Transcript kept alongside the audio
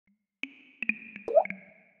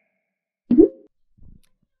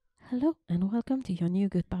Hello and welcome to your new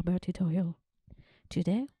GoodBarber tutorial.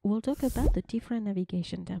 Today we'll talk about the different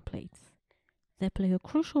navigation templates. They play a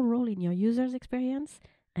crucial role in your user's experience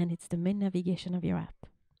and it's the main navigation of your app.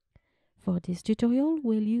 For this tutorial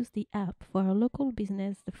we'll use the app for our local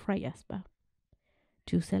business, the Freya Spa.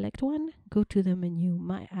 To select one, go to the menu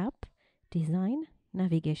My App, Design,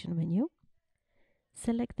 Navigation menu.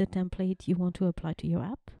 Select the template you want to apply to your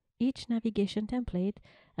app. Each navigation template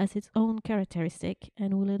has its own characteristic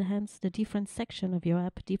and will enhance the different section of your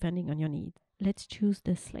app depending on your needs. Let's choose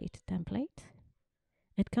the Slate template.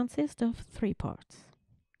 It consists of 3 parts.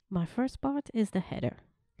 My first part is the header.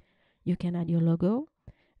 You can add your logo,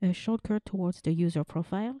 a shortcut towards the user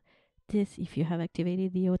profile, this if you have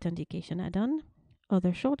activated the authentication add-on,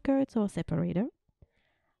 other shortcuts or separator.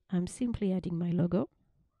 I'm simply adding my logo.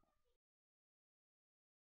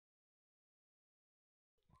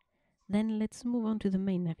 Then let's move on to the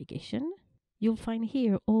main navigation. You'll find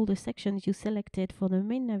here all the sections you selected for the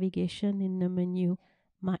main navigation in the menu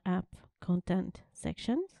My App Content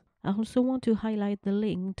sections. I also want to highlight the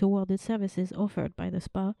link toward the services offered by the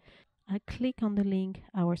spa. I click on the link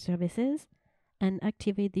Our Services and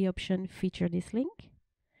activate the option Feature this link.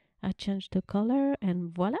 I change the color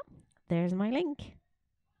and voila, there's my link.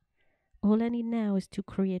 All I need now is to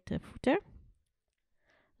create a footer.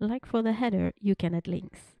 Like for the header, you can add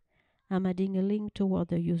links. I'm adding a link toward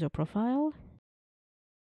the user profile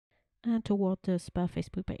and toward the spa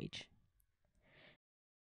Facebook page.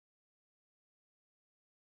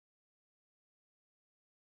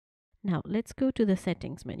 Now let's go to the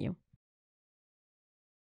settings menu.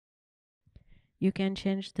 You can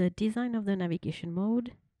change the design of the navigation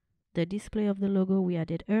mode, the display of the logo we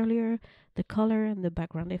added earlier, the color and the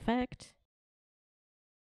background effect,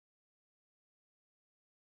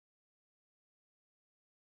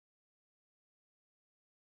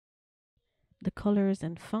 the colors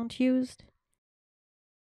and font used,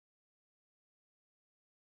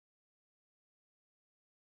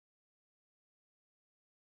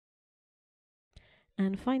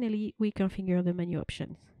 and finally we configure the menu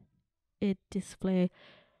options. It displays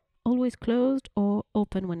always closed or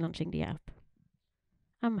open when launching the app.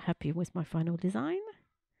 I'm happy with my final design.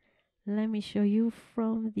 Let me show you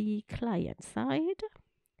from the client side.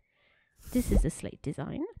 This is the Slate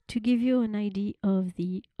design. To give you an idea of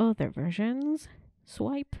the other versions,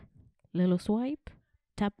 Swipe, Little Swipe,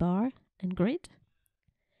 Tab Bar, and Grid.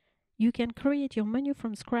 You can create your menu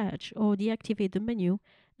from scratch or deactivate the menu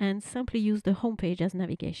and simply use the home page as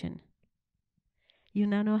navigation. You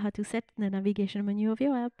now know how to set the navigation menu of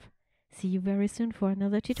your app. See you very soon for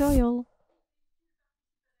another tutorial.